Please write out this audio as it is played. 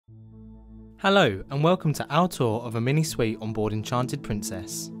Hello and welcome to our tour of a mini suite on board Enchanted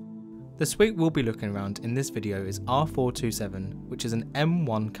Princess. The suite we'll be looking around in this video is R427, which is an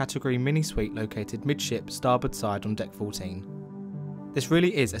M1 category mini suite located midship starboard side on deck 14. This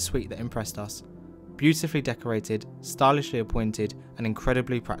really is a suite that impressed us. Beautifully decorated, stylishly appointed and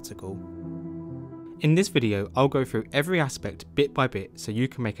incredibly practical. In this video I'll go through every aspect bit by bit so you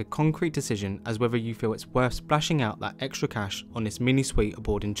can make a concrete decision as whether you feel it's worth splashing out that extra cash on this mini suite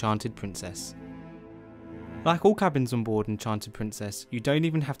aboard Enchanted Princess. Like all cabins on board Enchanted Princess, you don't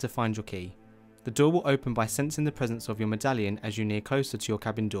even have to find your key. The door will open by sensing the presence of your medallion as you near closer to your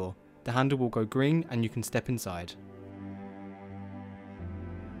cabin door. The handle will go green and you can step inside.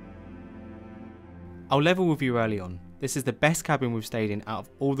 I'll level with you early on. This is the best cabin we've stayed in out of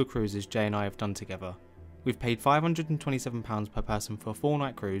all the cruises Jay and I have done together. We've paid £527 per person for a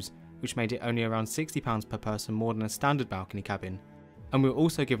 4-night cruise, which made it only around £60 per person more than a standard balcony cabin. And we were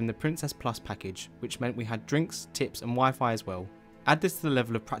also given the Princess Plus package, which meant we had drinks, tips and Wi-Fi as well. Add this to the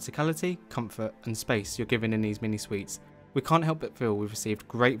level of practicality, comfort and space you're given in these mini suites. We can't help but feel we've received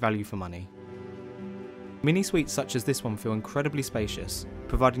great value for money. Mini suites such as this one feel incredibly spacious,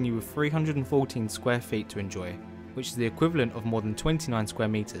 providing you with 314 square feet to enjoy, which is the equivalent of more than 29 square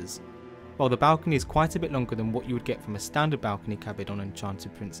meters. While the balcony is quite a bit longer than what you would get from a standard balcony cabin on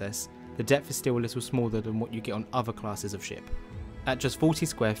Enchanted Princess, the depth is still a little smaller than what you get on other classes of ship, at just 40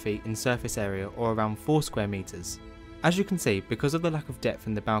 square feet in surface area or around 4 square meters. As you can see, because of the lack of depth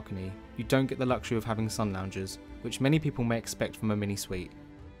in the balcony, you don't get the luxury of having sun loungers, which many people may expect from a mini suite.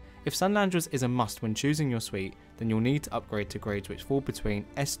 If sun loungers is a must when choosing your suite, then you'll need to upgrade to grades which fall between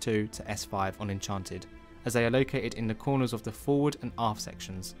S2 to S5 on Enchanted, as they are located in the corners of the forward and aft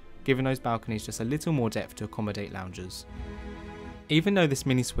sections, giving those balconies just a little more depth to accommodate loungers. Even though this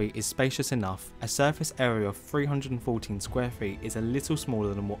mini suite is spacious enough, a surface area of 314 square feet is a little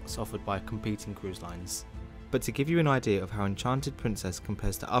smaller than what's offered by competing cruise lines. But to give you an idea of how Enchanted Princess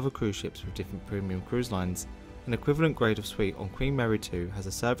compares to other cruise ships with different premium cruise lines, an equivalent grade of suite on Queen Mary 2 has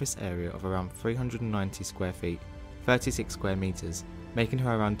a surface area of around 390 square feet, 36 square meters, making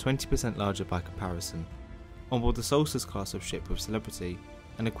her around 20% larger by comparison. On board the Solstice class of ship with Celebrity,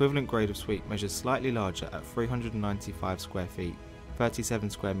 an equivalent grade of suite measures slightly larger at 395 square feet, 37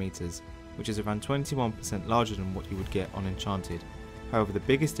 square meters, which is around 21% larger than what you would get on Enchanted. However, the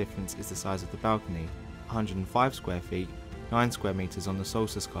biggest difference is the size of the balcony, 105 square feet, 9 square meters on the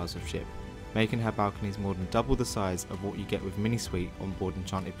Solstice class of ship, making her balconies more than double the size of what you get with mini suite on board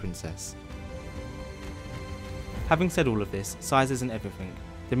Enchanted Princess. Having said all of this, size isn't everything.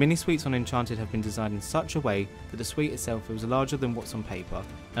 The mini suites on Enchanted have been designed in such a way that the suite itself feels larger than what's on paper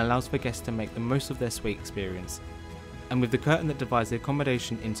and allows for guests to make the most of their suite experience. And with the curtain that divides the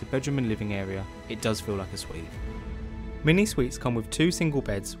accommodation into bedroom and living area, it does feel like a suite. Mini suites come with 2 single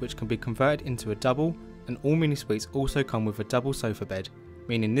beds which can be converted into a double, and all mini suites also come with a double sofa bed,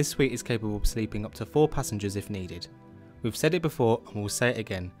 meaning this suite is capable of sleeping up to 4 passengers if needed. We've said it before and we'll say it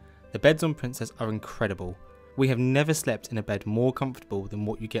again, the beds on Princess are incredible. We have never slept in a bed more comfortable than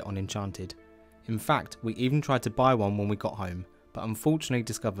what you get on Enchanted. In fact, we even tried to buy one when we got home, but unfortunately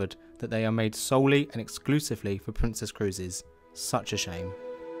discovered that they are made solely and exclusively for Princess cruises. Such a shame.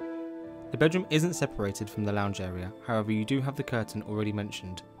 The bedroom isn't separated from the lounge area, however you do have the curtain already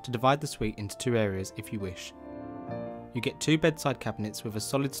mentioned, to divide the suite into 2 areas if you wish. You get 2 bedside cabinets with a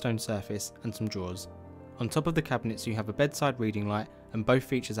solid stone surface and some drawers. On top of the cabinets you have a bedside reading light, and both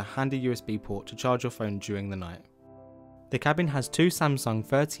features a handy USB port to charge your phone during the night. The cabin has 2 Samsung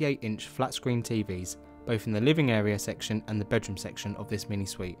 38-inch flat screen TVs, both in the living area section and the bedroom section of this mini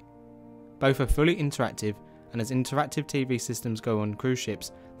suite. Both are fully interactive, and as interactive TV systems go on cruise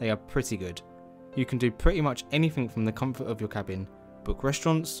ships, they are pretty good. You can do pretty much anything from the comfort of your cabin: book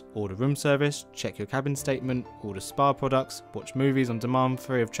restaurants, order room service, check your cabin statement, order spa products, watch movies on demand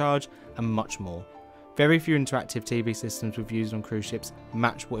free of charge, and much more. Very few interactive TV systems we've used on cruise ships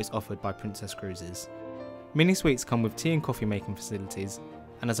match what is offered by Princess Cruises. Mini suites come with tea and coffee making facilities,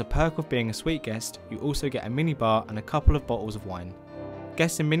 and as a perk of being a suite guest, you also get a mini bar and a couple of bottles of wine.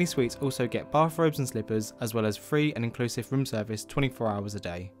 Guests in mini suites also get bathrobes and slippers, as well as free and inclusive room service 24 hours a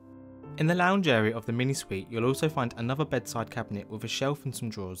day. In the lounge area of the mini suite, you'll also find another bedside cabinet with a shelf and some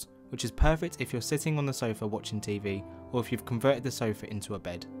drawers, which is perfect if you're sitting on the sofa watching TV, or if you've converted the sofa into a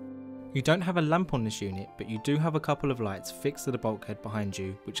bed. You don't have a lamp on this unit, but you do have a couple of lights fixed to the bulkhead behind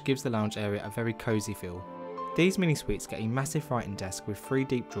you, which gives the lounge area a very cosy feel. These mini suites get a massive writing desk with 3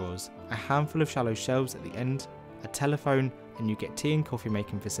 deep drawers, a handful of shallow shelves at the end, a telephone, and you get tea and coffee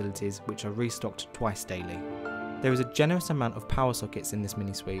making facilities which are restocked twice daily. There is a generous amount of power sockets in this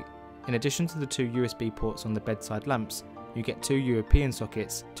mini suite. In addition to the 2 USB ports on the bedside lamps, you get 2 European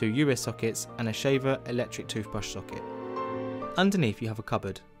sockets, 2 US sockets and a shaver electric toothbrush socket. Underneath you have a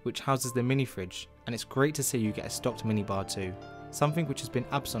cupboard, which houses the mini fridge, and it's great to see you get a stocked minibar too, something which has been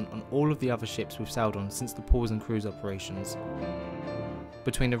absent on all of the other ships we've sailed on since the pause and cruise operations.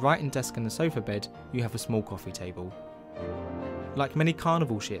 Between the writing desk and the sofa bed, you have a small coffee table. Like many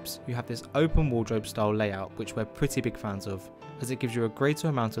Carnival ships, you have this open wardrobe style layout which we're pretty big fans of, as it gives you a greater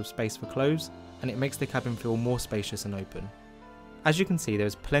amount of space for clothes and it makes the cabin feel more spacious and open. As you can see, there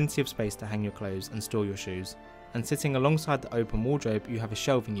is plenty of space to hang your clothes and store your shoes, and sitting alongside the open wardrobe you have a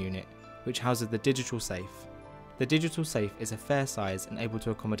shelving unit which houses the digital safe. The digital safe is a fair size and able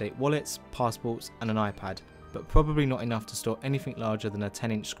to accommodate wallets, passports and an iPad, but probably not enough to store anything larger than a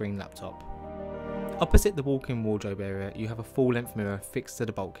 10-inch screen laptop. Opposite the walk-in wardrobe area you have a full-length mirror fixed to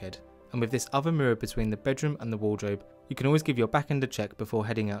the bulkhead, and with this other mirror between the bedroom and the wardrobe you can always give your back end a check before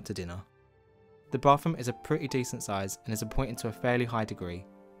heading out to dinner. The bathroom is a pretty decent size and is appointed to a fairly high degree.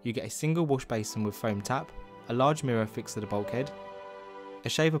 You get a single wash basin with foam tap, a large mirror fixed to the bulkhead, a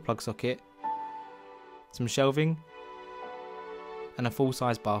shaver plug socket, some shelving and a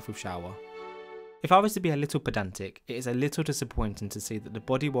full-size bath with shower. If I was to be a little pedantic, it is a little disappointing to see that the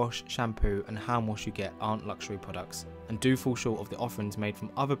body wash, shampoo and hand wash you get aren't luxury products and do fall short of the offerings made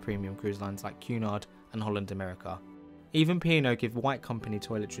from other premium cruise lines like Cunard and Holland America. Even P&O give white company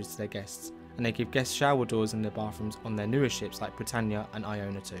toiletries to their guests, and they give guest shower doors in their bathrooms on their newer ships like Britannia and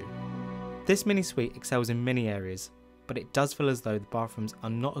Iona too. This mini suite excels in many areas, but it does feel as though the bathrooms are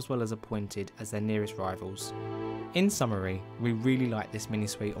not as well as appointed as their nearest rivals. In summary, we really like this mini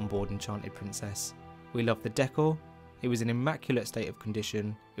suite on board Enchanted Princess. We love the decor, it was in immaculate state of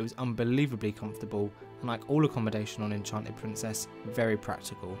condition, it was unbelievably comfortable, and like all accommodation on Enchanted Princess, very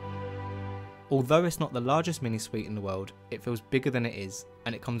practical. Although it's not the largest mini suite in the world, it feels bigger than it is,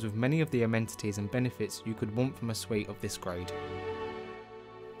 and it comes with many of the amenities and benefits you could want from a suite of this grade.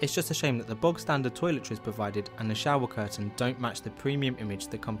 It's just a shame that the bog standard toiletries provided and the shower curtain don't match the premium image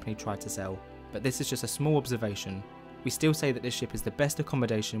the company tried to sell, but this is just a small observation. We still say that this ship is the best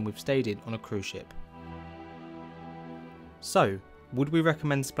accommodation we've stayed in on a cruise ship. So, would we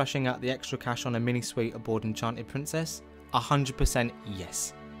recommend splashing out the extra cash on a mini suite aboard Enchanted Princess? 100%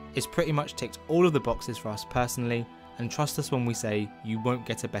 yes. It's pretty much ticked all of the boxes for us personally, and trust us when we say you won't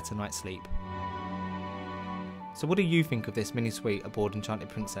get a better night's sleep. So what do you think of this mini suite aboard Enchanted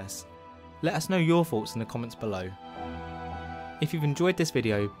Princess? Let us know your thoughts in the comments below. If you've enjoyed this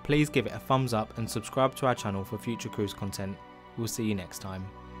video, please give it a thumbs up and subscribe to our channel for future cruise content. We'll see you next time.